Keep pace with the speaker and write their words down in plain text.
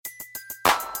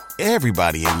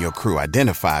Everybody in your crew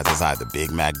identifies as either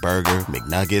Big Mac Burger,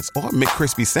 McNuggets, or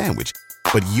McCrispy Sandwich.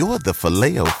 But you're the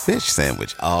Filet-O-Fish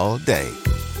Sandwich all day.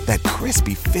 That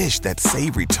crispy fish, that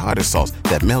savory tartar sauce,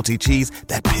 that melty cheese,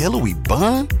 that pillowy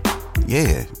bun.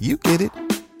 Yeah, you get it.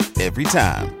 Every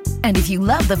time. And if you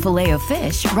love the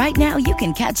Filet-O-Fish, right now you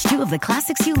can catch two of the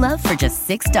classics you love for just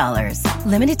 $6.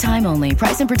 Limited time only.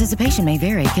 Price and participation may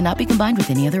vary. Cannot be combined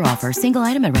with any other offer. Single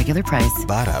item at regular price.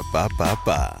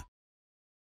 Ba-da-ba-ba-ba.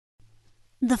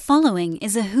 The following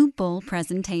is a Hoop Ball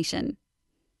presentation.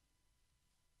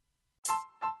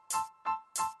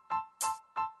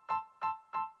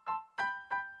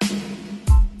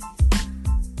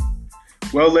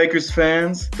 Well, Lakers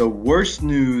fans, the worst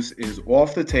news is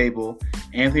off the table.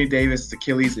 Anthony Davis'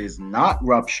 Achilles is not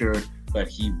ruptured, but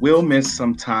he will miss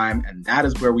some time, and that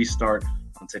is where we start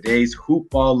on today's Hoop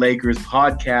Ball Lakers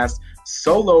podcast.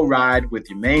 Solo ride with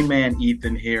your main man,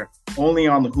 Ethan, here, only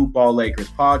on the Hoop Ball Lakers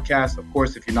podcast. Of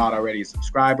course, if you're not already a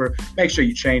subscriber, make sure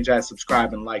you change that,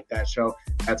 subscribe, and like that show.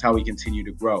 That's how we continue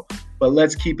to grow. But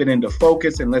let's keep it into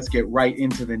focus, and let's get right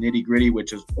into the nitty-gritty,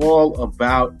 which is all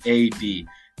about AD.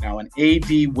 Now, when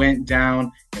AD went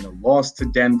down in a loss to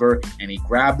Denver and he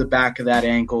grabbed the back of that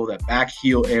ankle, that back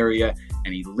heel area,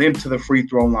 and he limped to the free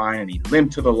throw line and he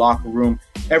limped to the locker room,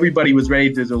 everybody was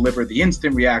ready to deliver the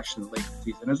instant reaction. The Lakers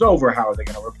season is over. How are they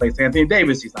going to replace Anthony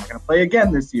Davis? He's not going to play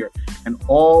again this year. And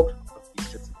all of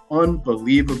these just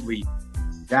unbelievably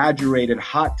exaggerated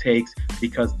hot takes,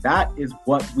 because that is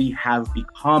what we have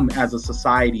become as a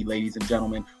society, ladies and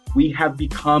gentlemen. We have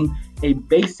become a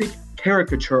basic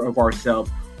caricature of ourselves,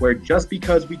 where just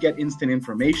because we get instant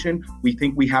information, we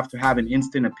think we have to have an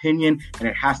instant opinion, and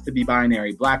it has to be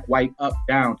binary, black, white, up,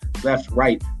 down, left,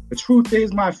 right. The truth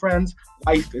is, my friends,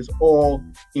 life is all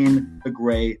in the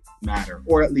gray matter,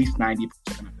 or at least 90%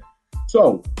 of it.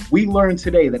 So we learned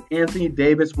today that Anthony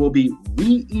Davis will be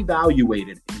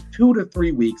reevaluated in 2 to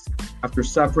 3 weeks after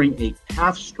suffering a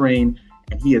calf strain,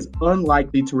 and he is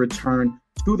unlikely to return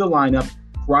to the lineup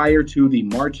prior to the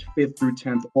March 5th through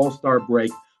 10th All-Star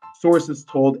break. Sources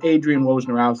told Adrian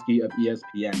Wojnarowski of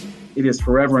ESPN. It is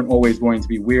forever and always going to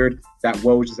be weird that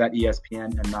Woj is at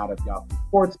ESPN and not at Yahoo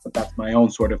Sports, but that's my own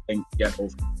sort of thing to get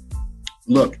over.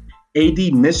 Look,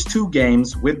 AD missed 2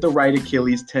 games with the right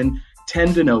Achilles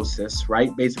tendinosis,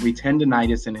 right? Basically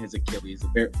tendinitis in his Achilles,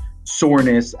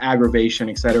 soreness, aggravation,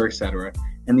 et cetera,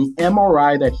 And the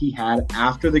MRI that he had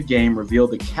after the game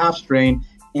revealed the calf strain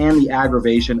and the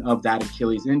aggravation of that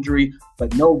Achilles injury,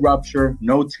 but no rupture,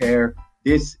 no tear.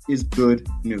 This is good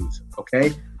news,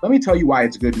 okay? Let me tell you why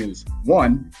it's good news.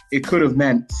 1, it could have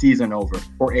meant season over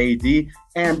for AD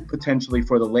and potentially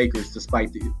for the Lakers,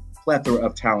 despite the plethora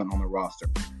of talent on the roster.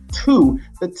 2,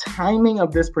 the timing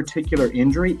of this particular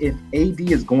injury, if AD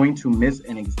is going to miss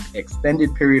an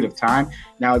extended period of time,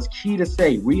 now it's key to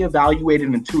say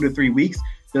reevaluated in 2 to 3 weeks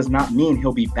does not mean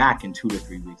he'll be back in 2 to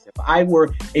 3 weeks. If I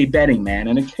were a betting man,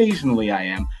 and occasionally I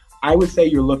am, I would say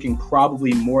you're looking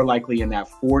probably more likely in that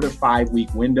 4 to 5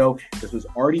 week window. This was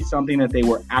already something that they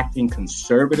were acting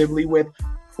conservatively with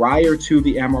prior to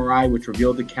the MRI, which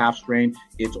revealed the calf strain.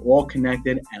 It's all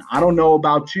connected. And I don't know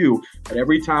about you, but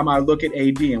every time I look at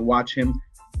AD and watch him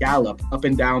gallop up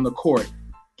and down the court,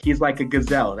 he's like a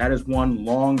gazelle. That is one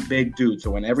long, big dude.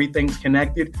 So when everything's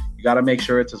connected, you got to make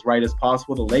sure it's as right as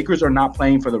possible. The Lakers are not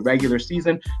playing for the regular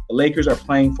season. The Lakers are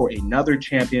playing for another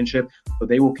championship. So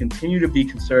they will continue to be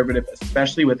conservative,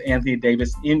 especially with Anthony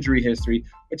Davis' injury history,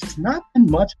 which has not been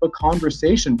much of a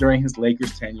conversation during his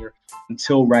Lakers tenure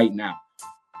until right now.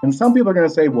 And some people are going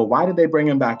to say, well, why did they bring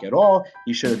him back at all?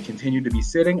 He should have continued to be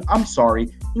sitting. I'm sorry.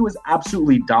 He was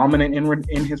absolutely dominant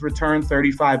in his return,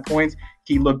 35 points.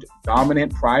 He looked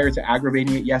dominant prior to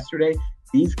aggravating it yesterday.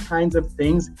 These kinds of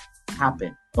things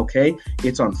happen, okay?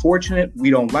 It's unfortunate. We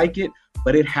don't like it,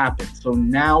 but it happens. So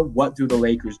now what do the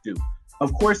Lakers do?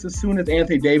 Of course, as soon as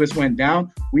Anthony Davis went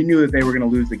down, we knew that they were going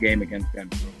to lose the game against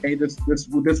Denver. Okay, this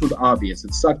was obvious.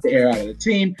 It sucked the air out of the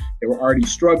team. They were already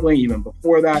struggling even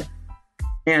before that.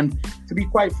 And to be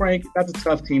quite frank, that's a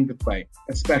tough team to play,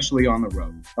 especially on the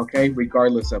road, okay,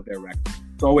 regardless of their record.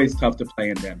 It's always tough to play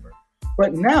in Denver.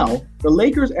 But now the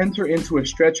Lakers enter into a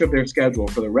stretch of their schedule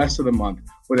for the rest of the month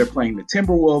where they're playing the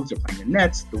Timberwolves, they're playing the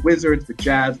Nets, the Wizards, the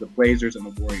Jazz, the Blazers, and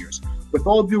the Warriors. With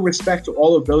all due respect to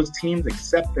all of those teams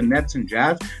except the Nets and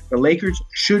Jazz, the Lakers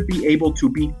should be able to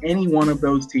beat any one of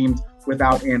those teams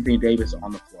without Anthony Davis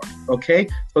on the floor. Okay?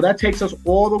 So that takes us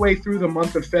all the way through the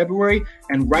month of February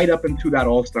and right up into that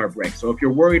All-Star break. So if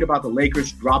you're worried about the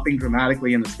Lakers dropping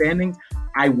dramatically in the standings,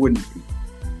 I wouldn't be.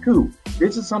 2,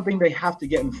 this is something they have to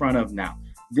get in front of now.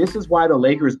 This is why the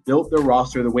Lakers built their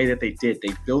roster the way that they did.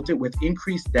 They built it with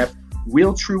increased depth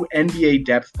real true NBA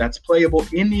depth that's playable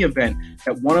in the event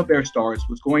that one of their stars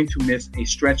was going to miss a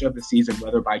stretch of the season,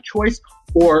 whether by choice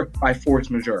or by force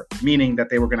majeure, meaning that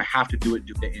they were going to have to do it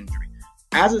due to injury.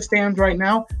 As it stands right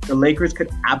now, the Lakers could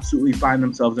absolutely find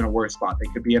themselves in a worse spot.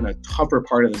 They could be in a tougher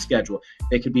part of the schedule.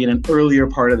 They could be in an earlier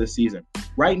part of the season.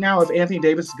 Right now, if Anthony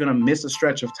Davis is going to miss a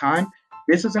stretch of time,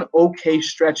 this is an okay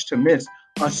stretch to miss,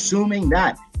 assuming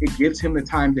that it gives him the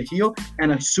time to heal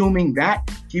and assuming that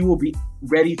he will be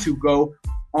ready to go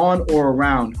on or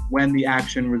around when the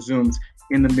action resumes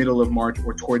in the middle of March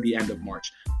or toward the end of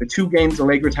March. The 2 games the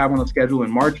Lakers have on the schedule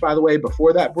in March, by the way,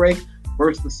 before that break,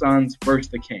 versus the Suns, versus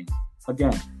the Kings.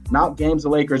 Again, not games the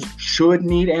Lakers should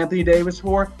need Anthony Davis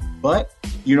for, but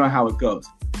you know how it goes.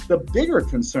 The bigger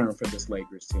concern for this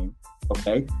Lakers team,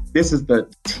 okay, this is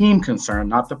the team concern,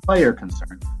 not the player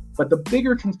concern, but the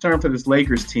bigger concern for this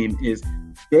Lakers team is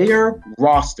their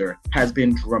roster has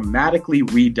been dramatically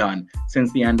redone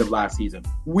since the end of last season.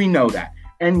 We know that.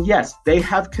 And yes, they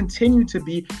have continued to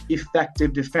be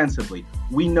effective defensively.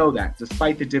 We know that,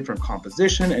 despite the different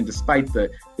composition and despite the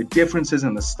differences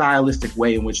in the stylistic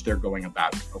way in which they're going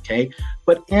about it, okay?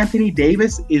 But Anthony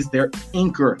Davis is their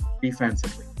anchor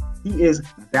defensively. He is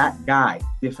that guy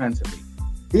defensively.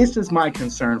 This is my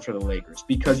concern for the Lakers,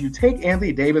 because you take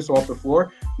Anthony Davis off the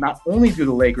floor, not only do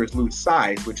the Lakers lose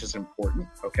size, which is important,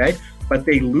 okay, but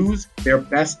they lose their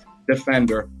best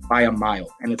defender by a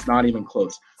mile, and it's not even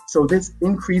close. So this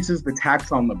increases the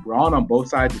tax on LeBron on both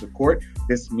sides of the court.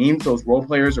 This means those role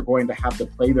players are going to have to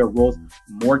play their roles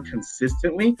more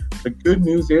consistently. The good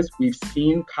news is we've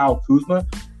seen Kyle Kuzma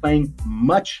playing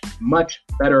much, much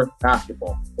better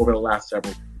basketball over the last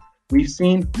several weeks. We've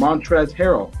seen Montrezl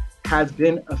Harrell has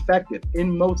been effective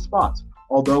in most spots,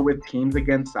 although with teams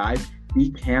against size,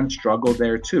 he can struggle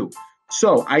there too.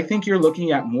 So I think you're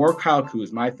looking at more Kyle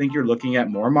Kuzma. I think you're looking at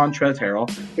more Montrezl Harrell,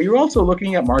 but you're also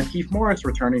looking at Markieff Morris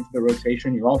returning to the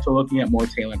rotation. You're also looking at more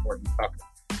Taylor Horton-Tucker.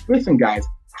 Listen, guys,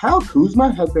 Kyle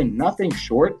Kuzma has been nothing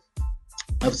short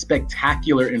of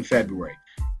spectacular in February.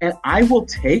 And I will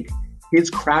take his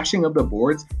crashing of the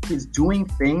boards, his doing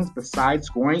things besides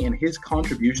scoring, and his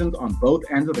contributions on both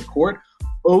ends of the court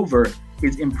over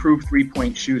his improved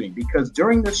three-point shooting, because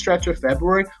during this stretch of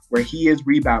February where he is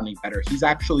rebounding better, he's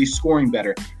actually scoring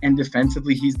better, and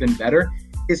defensively he's been better,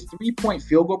 his three-point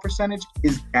field goal percentage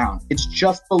is down. It's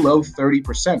just below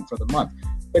 30% for the month,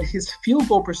 but his field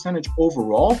goal percentage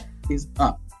overall is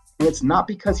up. And it's not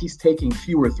because he's taking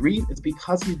fewer threes, it's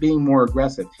because he's being more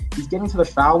aggressive. He's getting to the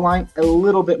foul line a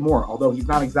little bit more, although he's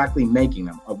not exactly making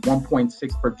them. Of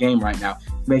 1.6 per game right now,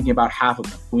 he's making about half of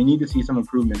them. We need to see some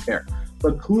improvement there.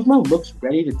 But Kuzma looks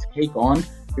ready to take on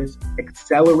this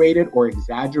accelerated or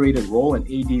exaggerated role in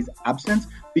AD's absence,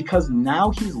 because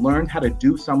now he's learned how to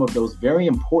do some of those very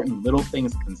important little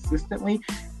things consistently,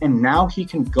 and now he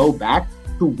can go back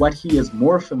to what he is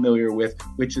more familiar with,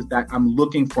 which is that I'm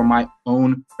looking for my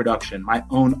own production, my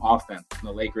own offense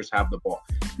when the Lakers have the ball.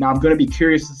 Now, I'm going to be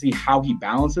curious to see how he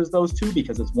balances those two,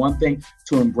 because it's one thing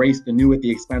to embrace the new at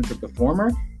the expense of the former.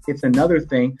 It's another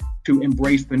thing to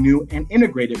embrace the new and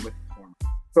integrate it with the former.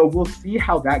 So we'll see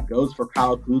how that goes for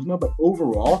Kyle Kuzma, but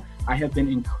overall, I have been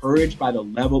encouraged by the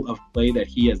level of play that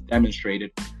he has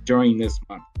demonstrated during this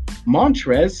month.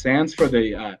 Montrez stands for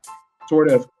the sort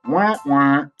of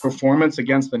performance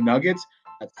against the Nuggets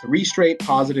at 3 straight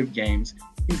positive games.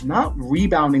 He's not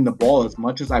rebounding the ball as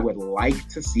much as I would like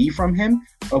to see from him.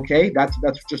 Okay, that's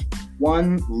just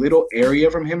one little area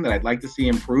from him that I'd like to see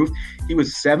improve. He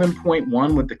was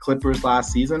 7.1 with the Clippers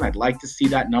last season. I'd like to see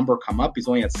that number come up. He's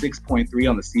only at 6.3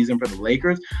 on the season for the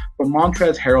Lakers, but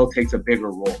Montrezl Harrell takes a bigger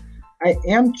role. I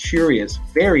am curious,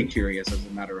 very curious as a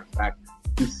matter of fact,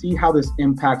 to see how this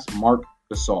impacts Marc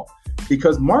Gasol.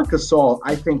 Because Marc Gasol,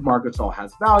 I think Marc Gasol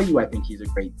has value. I think he's a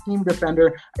great team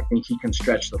defender. I think he can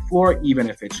stretch the floor, even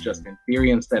if it's just in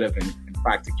theory instead of in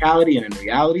practicality and in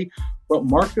reality. But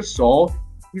Marc Gasol,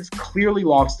 he's clearly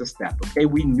lost a step. Okay,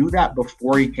 we knew that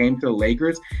before he came to the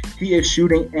Lakers. He is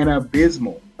shooting an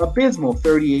abysmal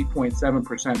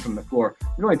 38.7% from the floor.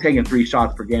 He's only taking 3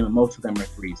 shots per game, and most of them are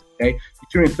threes. Okay, he's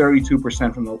shooting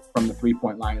 32% from the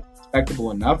 3-point line. It's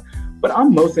respectable enough. But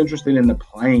I'm most interested in the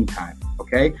playing time.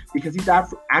 Okay, because he's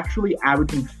actually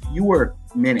averaging fewer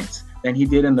minutes than he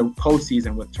did in the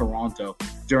postseason with Toronto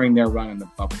during their run in the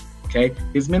bubble. Okay,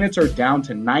 his minutes are down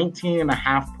to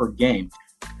 19.5 per game.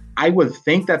 I would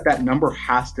think that number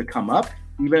has to come up,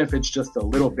 even if it's just a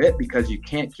little bit, because you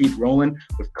can't keep rolling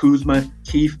with Kuzma,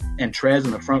 Keith, and Trez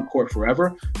in the front court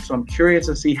forever. So I'm curious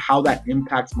to see how that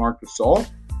impacts Marc Gasol.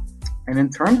 And in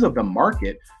terms of the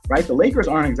market, right, the Lakers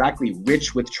aren't exactly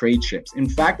rich with trade chips. In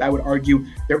fact, I would argue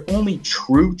their only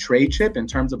true trade chip in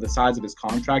terms of the size of his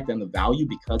contract and the value,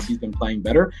 because he's been playing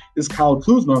better, is Kyle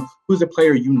Kuzma, who's a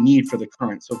player you need for the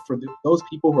current. So for those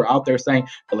people who are out there saying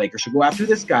the Lakers should go after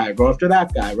this guy or go after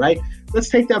that guy, right, let's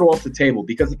take that off the table,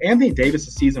 because if Anthony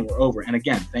Davis' season were over, and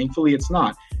again, thankfully it's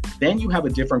not, then you have a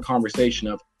different conversation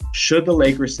of should the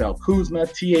Lakers sell Kuzma,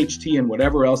 THT, and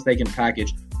whatever else they can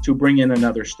package to bring in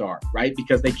another star, right?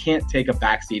 Because they can't take a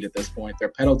backseat at this point. They're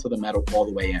pedal to the metal all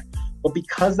the way in. But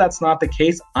because that's not the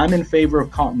case, I'm in favor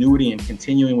of continuity and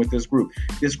continuing with this group.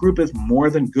 This group is more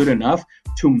than good enough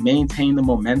to maintain the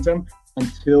momentum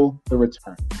until the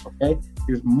return, okay?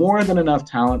 There's more than enough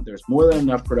talent, there's more than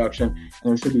enough production, and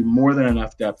there should be more than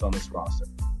enough depth on this roster.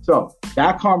 So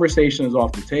that conversation is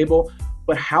off the table.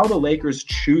 But how the Lakers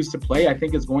choose to play, I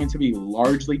think, is going to be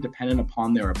largely dependent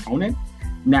upon their opponent.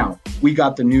 Now, we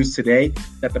got the news today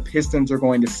that the Pistons are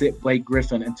going to sit Blake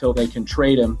Griffin until they can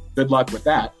trade him. Good luck with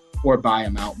that, or buy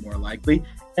him out more likely.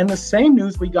 And the same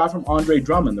news we got from Andre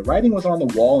Drummond. The writing was on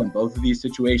the wall in both of these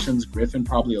situations. Griffin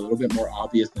probably a little bit more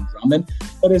obvious than Drummond.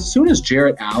 But as soon as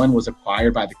Jarrett Allen was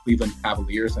acquired by the Cleveland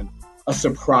Cavaliers, and a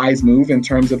surprise move in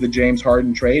terms of the James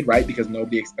Harden trade, right? Because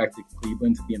nobody expected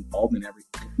Cleveland to be involved in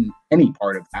any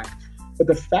part of that. But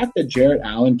the fact that Jarrett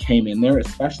Allen came in there,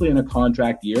 especially in a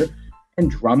contract year, and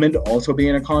Drummond also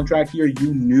being a contract year,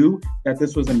 you knew that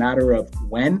this was a matter of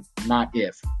when, not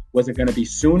if. Was it going to be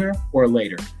sooner or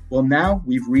later? Well, now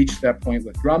we've reached that point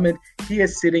with Drummond. He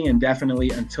is sitting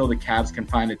indefinitely until the Cavs can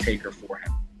find a taker for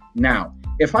him. Now,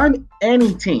 if I'm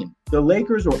any team, the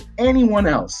Lakers or anyone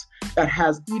else that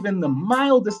has even the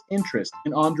mildest interest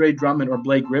in Andre Drummond or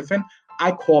Blake Griffin,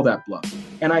 I call that bluff.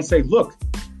 And I say, look,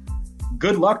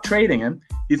 good luck trading him.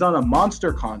 He's on a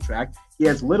monster contract. He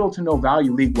has little to no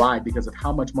value league-wide because of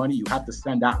how much money you have to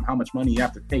send out and how much money you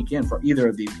have to take in for either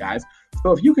of these guys.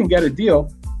 So if you can get a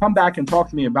deal, come back and talk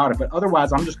to me about it. But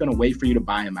otherwise, I'm just going to wait for you to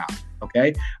buy him out,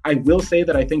 okay? I will say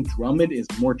that I think Drummond is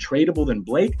more tradable than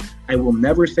Blake. I will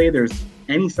never say there's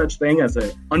any such thing as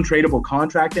an untradeable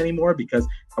contract anymore, because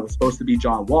that was supposed to be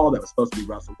John Wall, that was supposed to be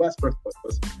Russell Westbrook, that was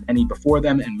supposed to be many before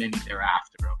them and many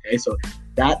thereafter, okay? So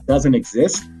that doesn't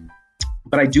exist.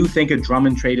 But I do think a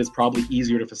Drummond trade is probably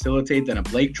easier to facilitate than a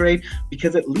Blake trade,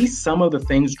 because at least some of the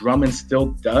things Drummond still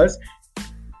does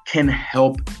can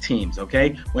help teams,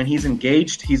 okay? When he's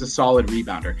engaged, he's a solid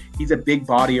rebounder. He's a big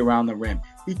body around the rim.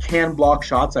 He can block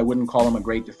shots. I wouldn't call him a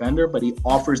great defender, but he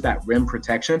offers that rim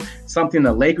protection, something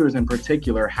the Lakers in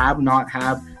particular have not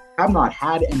had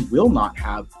and will not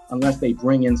have unless they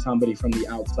bring in somebody from the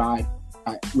outside,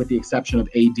 with the exception of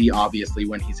AD, obviously,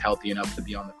 when he's healthy enough to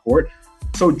be on the court.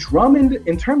 So Drummond,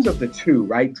 in terms of the two,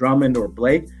 right, Drummond or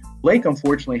Blake,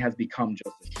 unfortunately has become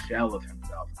just a shell of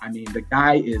himself. I mean, the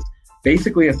guy is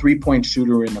basically a three-point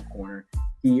shooter in the corner.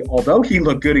 Although he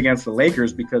looked good against the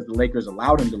Lakers because the Lakers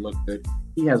allowed him to look good,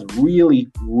 he has really,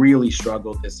 really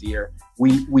struggled this year.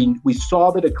 We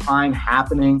saw the decline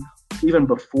happening even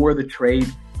before the trade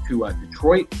to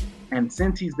Detroit. And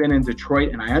since he's been in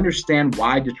Detroit, and I understand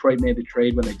why Detroit made the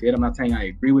trade when they did. I'm not saying I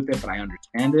agree with it, but I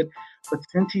understand it. But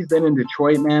since he's been in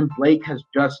Detroit, man, Blake has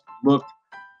just looked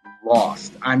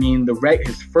lost. I mean,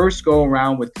 his first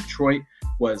go-around with Detroit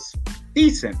was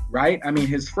decent, right? I mean,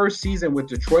 his first season with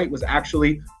Detroit was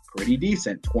actually pretty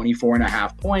decent.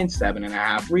 24.5 points,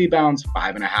 7.5 rebounds,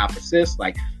 5.5 assists.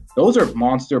 Like, those are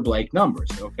monster Blake numbers,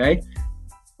 okay?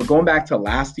 But going back to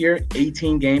last year,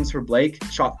 18 games for Blake,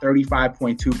 shot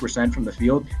 35.2% from the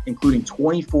field, including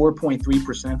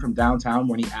 24.3% from downtown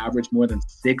when he averaged more than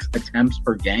 6 attempts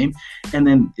per game. And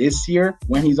then this year,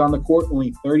 when he's on the court,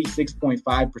 only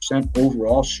 36.5%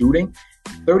 overall shooting,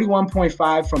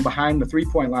 31.5 from behind the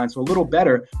three-point line, so a little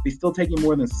better, but he's still taking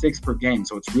more than 6 per game,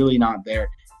 so it's really not there.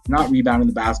 He's not rebounding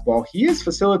the basketball. He is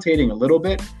facilitating a little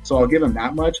bit, so I'll give him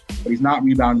that much, but he's not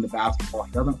rebounding the basketball.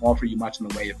 He doesn't offer you much in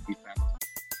the way of defense.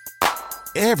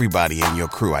 Everybody in your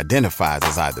crew identifies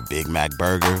as either Big Mac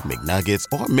Burger, McNuggets,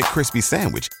 or McCrispy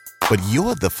Sandwich. But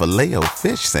you're the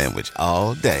Filet-O-Fish Sandwich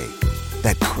all day.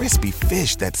 That crispy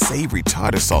fish, that savory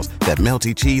tartar sauce, that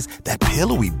melty cheese, that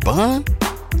pillowy bun.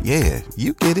 Yeah,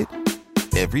 you get it.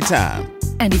 Every time.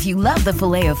 And if you love the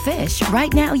Filet-O-Fish,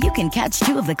 right now you can catch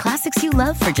 2 of the classics you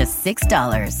love for just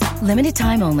 $6. Limited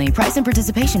time only. Price and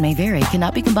participation may vary.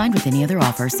 Cannot be combined with any other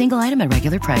offer. Single item at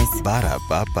regular price.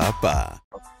 Ba-da-ba-ba-ba.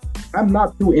 I'm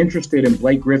not too interested in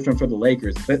Blake Griffin for the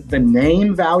Lakers. The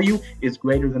name value is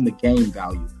greater than the game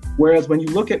value. Whereas when you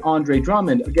look at Andre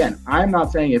Drummond, again, I'm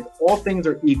not saying if all things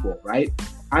are equal, right?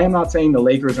 I am not saying the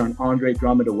Lakers are an Andre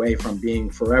Drummond away from being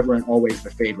forever and always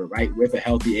the favorite, right? With a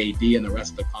healthy AD and the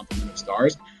rest of the complement of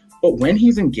stars. But when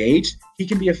he's engaged, he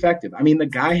can be effective. I mean, the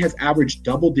guy has averaged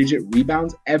double-digit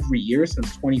rebounds every year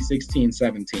since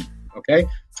 2016-17, okay?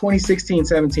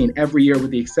 2016-17 every year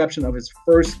with the exception of his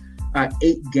first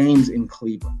 8 games in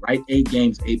Cleveland, right? 8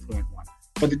 games, 8.1.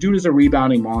 But the dude is a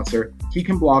rebounding monster. He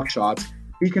can block shots.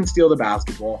 He can steal the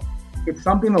basketball. It's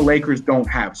something the Lakers don't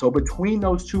have. So between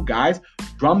those two guys,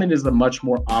 Drummond is a much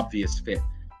more obvious fit.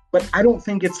 But I don't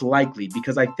think it's likely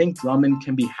because I think Drummond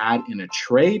can be had in a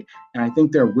trade, and I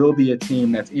think there will be a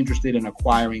team that's interested in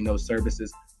acquiring those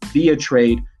services via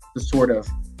trade to sort of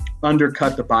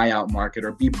undercut the buyout market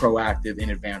or be proactive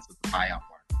in advance of the buyout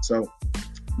market. So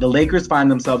the Lakers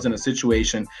find themselves in a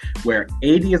situation where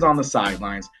AD is on the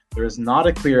sidelines. There is not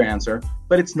a clear answer,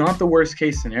 but it's not the worst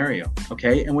case scenario,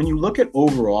 okay? And when you look at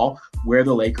overall where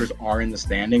the Lakers are in the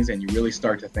standings and you really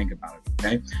start to think about it,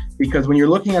 okay? Because when you're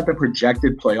looking at the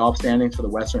projected playoff standings for the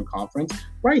Western Conference,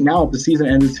 right now, if the season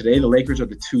ended today, the Lakers are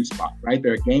the 2 spot, right?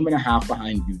 They're a game and a half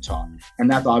behind Utah,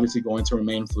 and that's obviously going to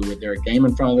remain fluid. They're a game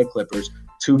in front of the Clippers,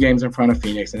 2 games in front of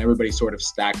Phoenix, and everybody's sort of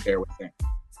stacked there with them.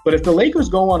 But if the Lakers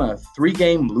go on a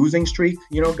 3-game losing streak,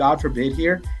 God forbid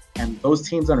here, and those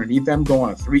teams underneath them go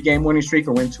on a 3-game winning streak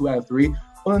or win 2 out of 3,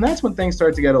 well, then that's when things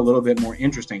start to get a little bit more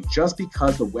interesting just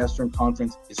because the Western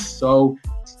Conference is so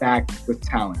stacked with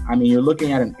talent. I mean, you're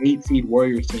looking at an 8-seed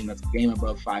Warriors team that's a game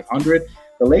above 500.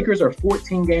 The Lakers are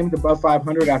 14 games above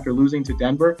 500 after losing to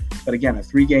Denver. But again, a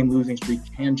 3-game losing streak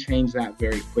can change that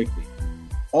very quickly.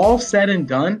 All said and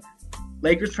done,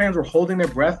 Lakers fans were holding their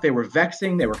breath. They were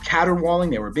vexing. They were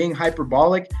caterwauling. They were being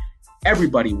hyperbolic.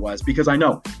 Everybody was, because I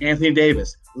know Anthony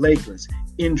Davis, Lakers,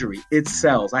 injury, it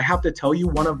sells. I have to tell you,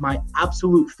 one of my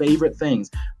absolute favorite things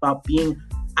about being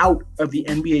out of the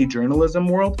NBA journalism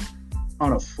world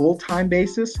on a full-time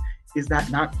basis is that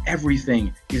not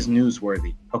everything is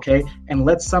newsworthy, okay? And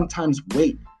let's sometimes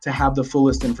wait to have the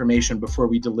fullest information before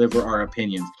we deliver our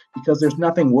opinions, because there's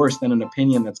nothing worse than an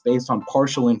opinion that's based on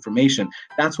partial information.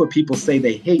 That's what people say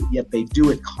they hate, yet they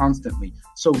do it constantly.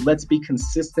 So let's be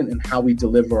consistent in how we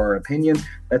deliver our opinions.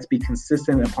 Let's be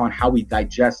consistent upon how we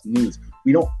digest news.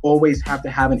 We don't always have to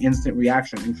have an instant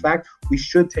reaction. In fact, we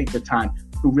should take the time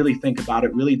to really think about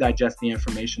it, really digest the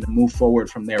information, and move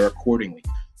forward from there accordingly.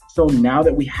 So now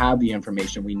that we have the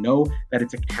information, we know that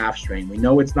it's a calf strain. We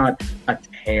know it's not a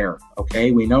tear,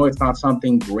 okay? We know it's not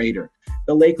something greater.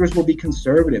 The Lakers will be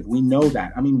conservative. We know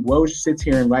that. I mean, Woj sits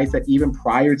here and writes that even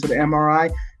prior to the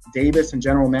MRI, Davis and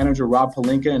general manager Rob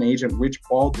Pelinka and agent Rich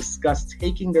Paul discussed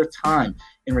taking their time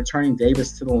in returning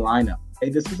Davis to the lineup.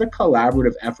 Okay, this is a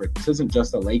collaborative effort. This isn't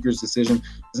just a Lakers decision.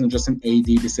 This isn't just an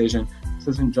AD decision. This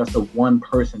isn't just a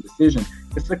one-person decision.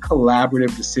 It's a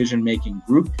collaborative decision-making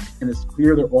group, and it's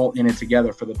clear they're all in it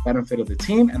together for the benefit of the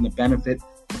team and the benefit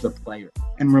of the player.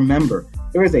 And remember,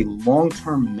 there is a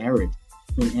long-term marriage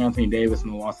between Anthony Davis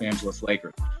and the Los Angeles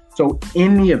Lakers. So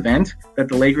in the event that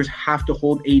the Lakers have to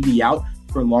hold AD out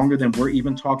for longer than we're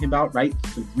even talking about, right,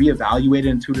 to reevaluate it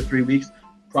in 2 to 3 weeks,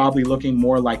 probably looking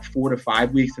more like 4 to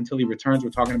 5 weeks until he returns. We're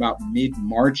talking about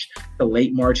mid-March to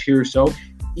late March here or so.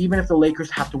 Even if the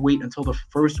Lakers have to wait until the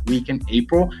first week in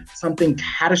April, something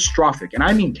catastrophic, and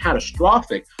I mean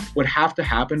catastrophic, would have to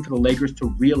happen for the Lakers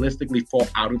to realistically fall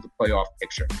out of the playoff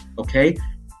picture, okay?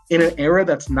 In an era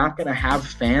that's not going to have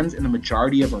fans in the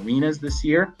majority of arenas this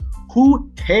year, who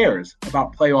cares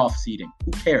about playoff seeding?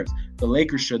 Who cares? The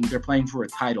Lakers shouldn't. They're playing for a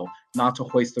title, not to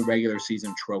hoist the regular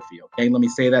season trophy, okay? Let me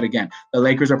say that again. The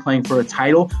Lakers are playing for a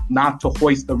title, not to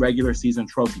hoist the regular season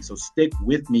trophy. So stick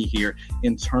with me here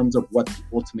in terms of what the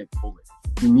ultimate goal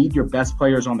is. You need your best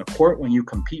players on the court when you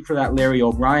compete for that Larry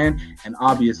O'Brien, and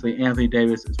obviously Anthony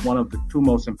Davis is one of the 2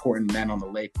 most important men on the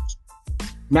Lakers.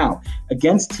 Now,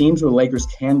 against teams where the Lakers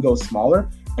can go smaller,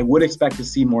 I would expect to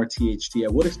see more THT. I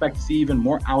would expect to see even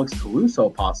more Alex Caruso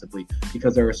possibly,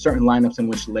 because there are certain lineups in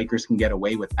which the Lakers can get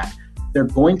away with that. They're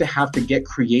going to have to get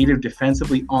creative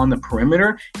defensively on the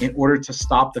perimeter in order to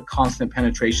stop the constant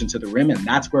penetration to the rim, and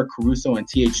that's where Caruso and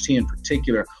THT in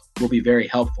particular will be very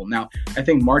helpful. Now, I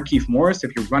think Markieff Morris,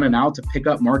 if you're running out to pick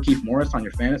up Markieff Morris on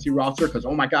your fantasy roster because,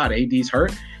 oh my God, AD's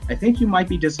hurt, I think you might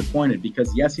be disappointed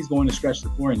because, yes, he's going to stretch the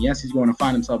floor, and yes, he's going to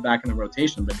find himself back in the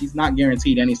rotation, but he's not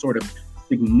guaranteed any sort of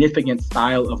significant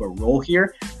style of a role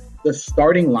here. The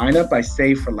starting lineup I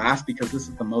save for last because this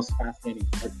is the most fascinating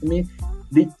part to me.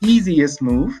 The easiest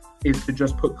move is to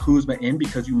just put Kuzma in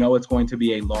because you know it's going to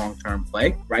be a long-term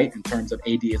play, right? In terms of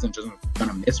AD isn't just going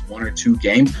to miss 1 or 2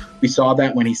 games. We saw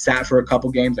that when he sat for a couple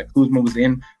games, that Kuzma was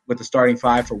in with the starting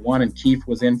 5 for one and Keith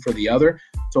was in for the other.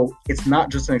 So it's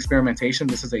not just an experimentation.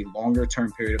 This is a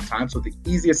longer-term period of time. So the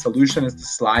easiest solution is to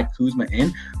slide Kuzma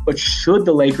in. But should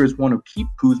the Lakers want to keep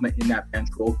Kuzma in that bench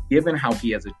role, given how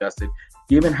he has adjusted,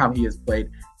 given how he has played,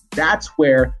 that's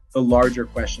where the larger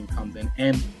question comes in.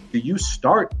 And do you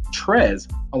start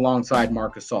Trez alongside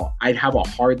Marc Gasol? I'd have a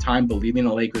hard time believing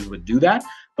the Lakers would do that,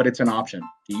 but it's an option.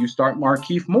 Do you start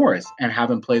Markieff Morris and have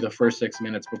him play the first 6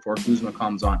 minutes before Kuzma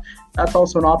comes on? That's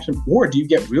also an option. Or do you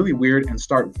get really weird and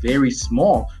start very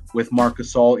small with Marc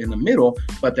Gasol in the middle,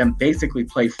 but then basically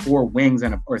play 3 wings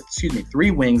and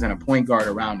a point guard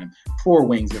around him? 4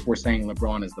 wings if we're saying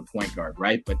LeBron is the point guard,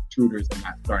 right? But Schroeder's in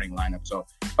that starting lineup. So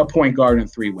a point guard and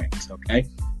 3 wings, okay?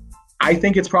 I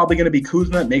think it's probably going to be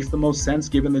Kuzma. It makes the most sense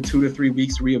given the 2 to 3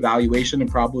 weeks reevaluation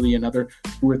and probably another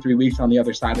 2 or 3 weeks on the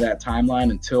other side of that timeline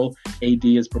until AD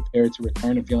is prepared to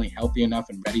return and feeling healthy enough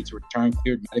and ready to return,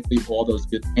 cleared medically, all those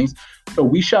good things. So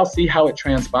we shall see how it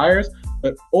transpires.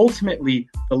 But ultimately,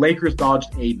 the Lakers dodged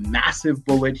a massive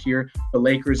bullet here. The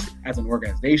Lakers as an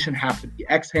organization have to be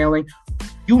exhaling.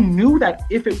 You knew that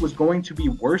if it was going to be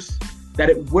worse, that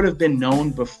it would have been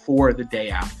known before the day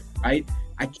after, right?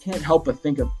 I can't help but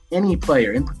think of any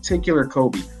player, in particular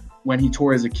Kobe, when he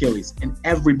tore his Achilles, and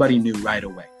everybody knew right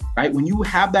away, right? When you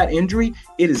have that injury,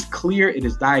 it is clear, it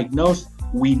is diagnosed,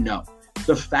 we know.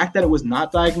 The fact that it was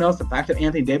not diagnosed, the fact that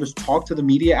Anthony Davis talked to the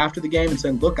media after the game and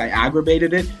said, look, I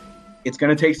aggravated it, it's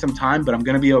going to take some time, but I'm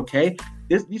going to be okay.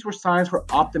 These were signs for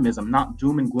optimism, not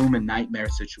doom and gloom and nightmare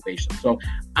situations. So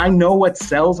I know what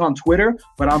sells on Twitter,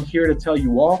 but I'm here to tell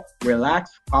you all, relax,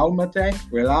 calmate,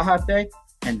 relájate,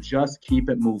 and just keep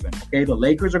it moving, okay? The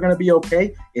Lakers are going to be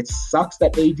okay. It sucks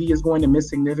that AD is going to miss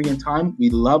significant time.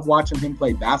 We love watching him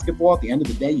play basketball. At the end of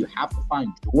the day, you have to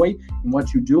find joy in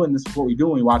what you do, and this is what we do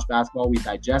when we watch basketball. We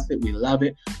digest it, we love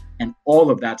it, and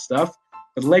all of that stuff.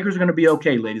 But the Lakers are going to be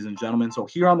okay, ladies and gentlemen. So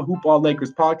here on the Hoop Ball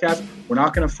Lakers podcast, we're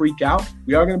not going to freak out.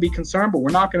 We are going to be concerned, but we're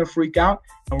not going to freak out.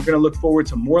 And we're going to look forward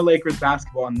to more Lakers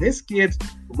basketball. And this gives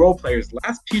role players,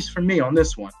 last piece for me on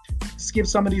this one, this gives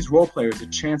some of these role players a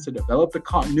chance to develop the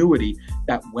continuity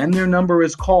that when their number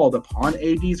is called upon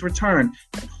AD's return,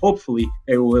 and hopefully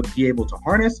they will be able to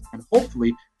harness, and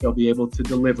hopefully they'll be able to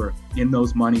deliver in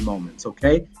those money moments,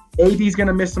 okay? AD's going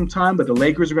to miss some time, but the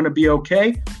Lakers are going to be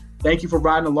okay. Thank you for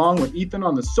riding along with Ethan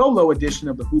on the solo edition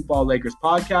of the Hoop Ball Lakers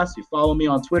podcast. You follow me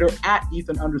on Twitter at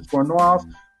Ethan_Noroff.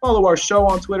 Follow our show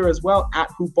on Twitter as well at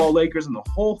Hoop Ball Lakers, and the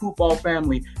whole Hoop Ball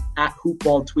family at Hoop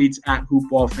Ball Tweets at Hoop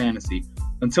Ball Fantasy.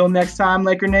 Until next time,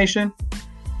 Laker Nation,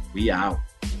 we out.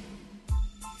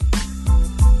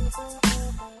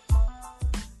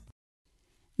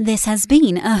 This has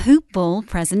been a Hoop Ball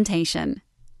presentation.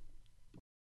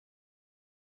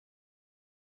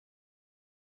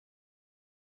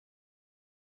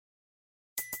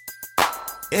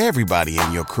 Everybody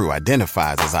in your crew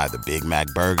identifies as either Big Mac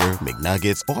Burger,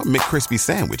 McNuggets, or McCrispy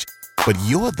Sandwich. But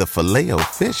you're the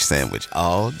Filet-O-Fish Sandwich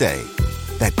all day.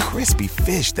 That crispy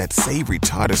fish, that savory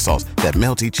tartar sauce, that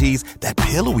melty cheese, that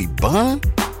pillowy bun.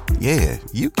 Yeah,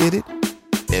 you get it.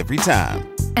 Every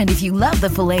time. And if you love the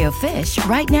Filet-O-Fish,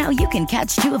 right now you can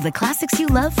catch 2 of the classics you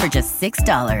love for just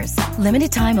 $6.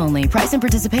 Limited time only. Price and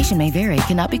participation may vary.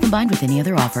 Cannot be combined with any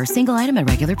other offer. Single item at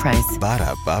regular price.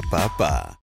 Ba-da-ba-ba-ba.